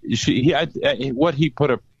 But what he put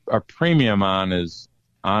a premium on is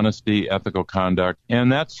honesty, ethical conduct,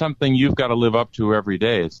 and that's something you've got to live up to every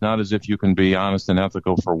day. It's not as if you can be honest and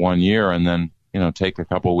ethical for 1 year and then take a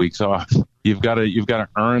couple weeks off. You've got to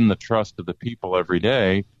earn the trust of the people every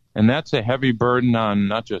day. And that's a heavy burden on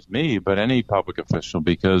not just me, but any public official,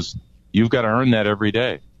 because you've got to earn that every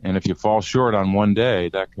day. And if you fall short on one day,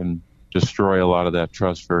 that can destroy a lot of that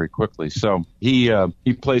trust very quickly. So he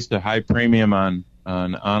placed a high premium on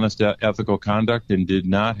honest, ethical conduct, and did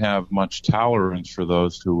not have much tolerance for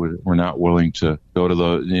those who were not willing to go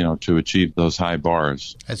to to achieve those high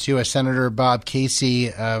bars. That's U.S. Senator Bob Casey,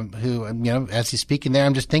 who, as he's speaking there,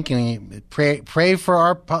 I'm just thinking, pray for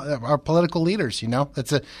our political leaders.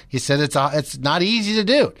 He said it's not easy to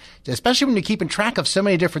do, especially when you're keeping track of so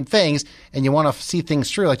many different things and you want to see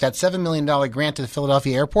things through, like that $7 million grant to the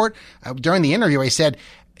Philadelphia airport. During the interview, I said,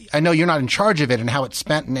 I know you're not in charge of it and how it's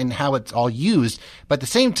spent and how it's all used, but at the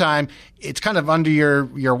same time, it's kind of under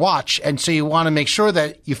your watch. And so you want to make sure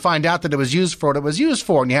that you find out that it was used for what it was used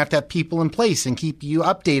for, and you have to have people in place and keep you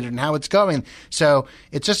updated on how it's going. So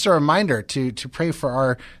it's just a reminder to pray for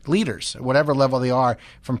our leaders, whatever level they are,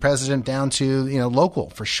 from president down to, local,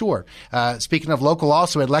 for sure. Speaking of local,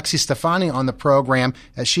 also we had Lexi Stefani on the program.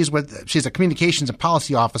 She's a communications and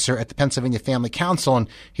policy officer at the Pennsylvania Family Council. And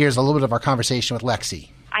here's a little bit of our conversation with Lexi.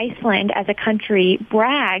 Iceland as a country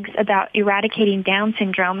brags about eradicating Down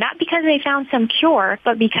syndrome, not because they found some cure,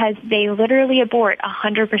 but because they literally abort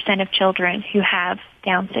 100% of children who have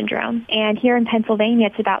Down syndrome. And here in Pennsylvania,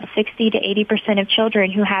 it's about 60 to 80% of children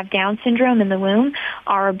who have Down syndrome in the womb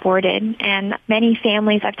are aborted. And many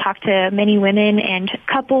families, I've talked to many women and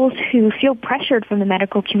couples who feel pressured from the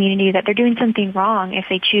medical community that they're doing something wrong if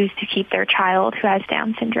they choose to keep their child who has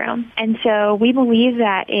Down syndrome. And so we believe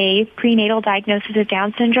that a prenatal diagnosis of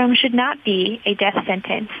Down syndrome should not be a death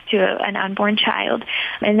sentence to an unborn child,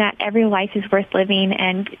 and that every life is worth living.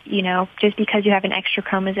 And, just because you have an extra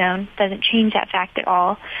chromosome doesn't change that fact at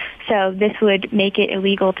all. So this would make it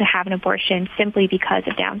illegal to have an abortion simply because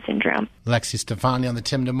of Down syndrome. Lexi Stefani on the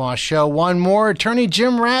Tim DeMoss Show. One more, Attorney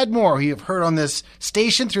Jim Radmore, who you've heard on this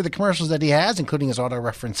station through the commercials that he has, including his auto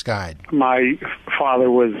reference guide. My father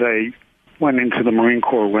went into the Marine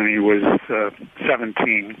Corps when he was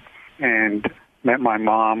 17 and met my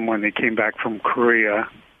mom when they came back from Korea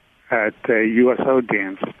at a USO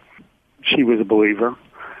dance. She was a believer,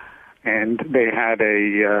 and they had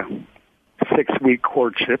a 6-week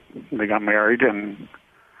courtship. They got married, and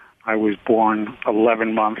I was born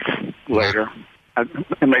 11 months later. And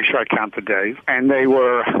make sure I count the days. And they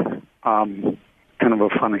were kind of a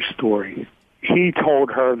funny story. He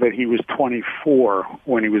told her that he was 24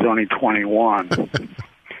 when he was only 21.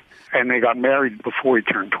 And they got married before he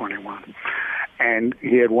turned 21. And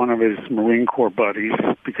he had one of his Marine Corps buddies,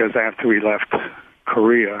 because after he left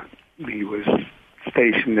Korea, he was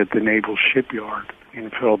stationed at the Naval Shipyard in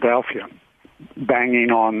Philadelphia,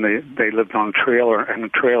 they lived on a trailer, and the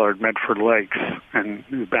trailer at Medford Lakes, and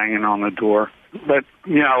he was banging on the door. But,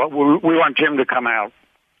 we want Jim to come out.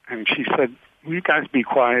 And she said, will you guys be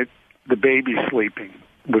quiet? The baby's sleeping,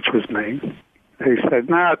 which was me. He said,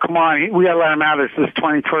 no, come on, we got to let him out. It's his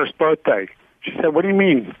 21st birthday. She said, what do you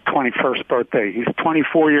mean 21st birthday? He's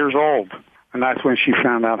 24 years old. And that's when she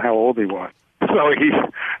found out how old he was.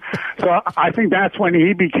 So I think that's when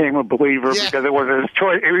he became a believer, because it was his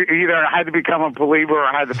choice. Either I had to become a believer or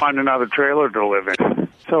I had to find another trailer to live in.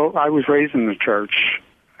 So I was raised in the church,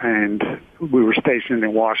 and we were stationed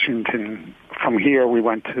in Washington. From here, we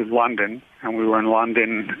went to London, and we were in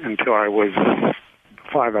London until I was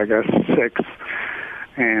 6.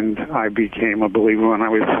 And I became a believer when I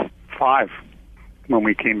was 5, when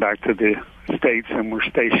we came back to the States and were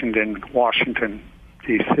stationed in Washington,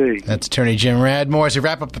 D.C. That's Attorney Jim Radmore. As we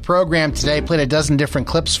wrap up the program today, played a dozen different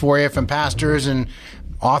clips for you from pastors and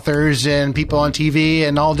authors and people on TV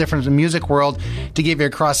and all different in the music world to give you a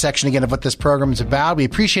cross-section again of what this program is about. We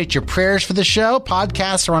appreciate your prayers for the show.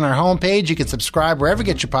 Podcasts are on our homepage. You can subscribe wherever you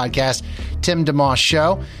get your podcast, Tim DeMoss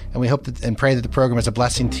Show. And we hope and pray that the program is a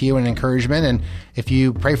blessing to you and encouragement. And if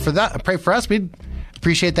you pray for us, we'd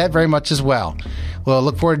appreciate that very much as well. We'll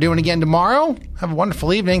look forward to doing it again tomorrow. Have a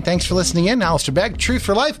wonderful evening. Thanks for listening in. Alistair Begg, Truth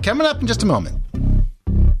for Life, coming up in just a moment.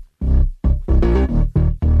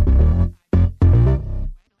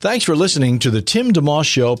 Thanks for listening to the Tim DeMoss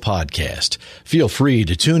Show podcast. Feel free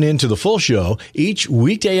to tune in to the full show each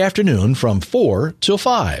weekday afternoon from 4 till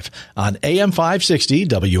 5 on AM 560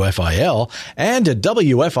 WFIL and at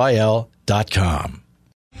WFIL.com.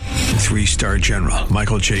 3-star General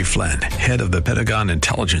Michael J. Flynn, head of the Pentagon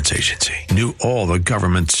Intelligence Agency, knew all the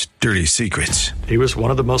government's dirty secrets. He was one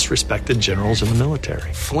of the most respected generals in the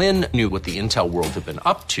military. Flynn knew what the intel world had been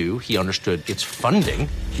up to. He understood its funding.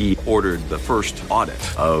 He ordered the first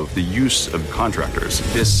audit of the use of contractors.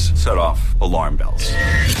 This set off alarm bells.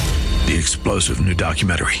 The explosive new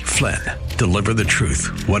documentary, Flynn, Deliver the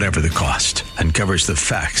Truth, Whatever the Cost, uncovers the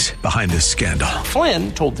facts behind this scandal.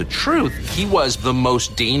 Flynn told the truth. He was the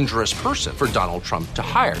most dangerous person for Donald Trump to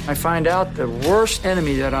hire. I find out the worst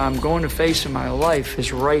enemy that I'm going to face in my life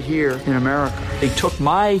is right here in America. They took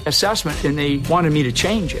my assessment and they wanted me to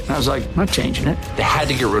change it. And I was like, I'm not changing it. They had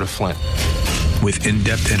to get rid of Flynn. With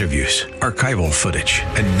in-depth interviews, archival footage,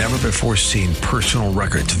 and never-before-seen personal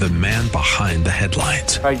records of the man behind the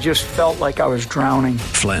headlines. I just felt like I was drowning.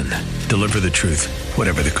 Flynn, Deliver the Truth,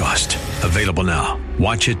 Whatever the Cost. Available now.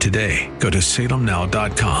 Watch it today. Go to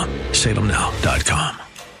salemnow.com. salemnow.com.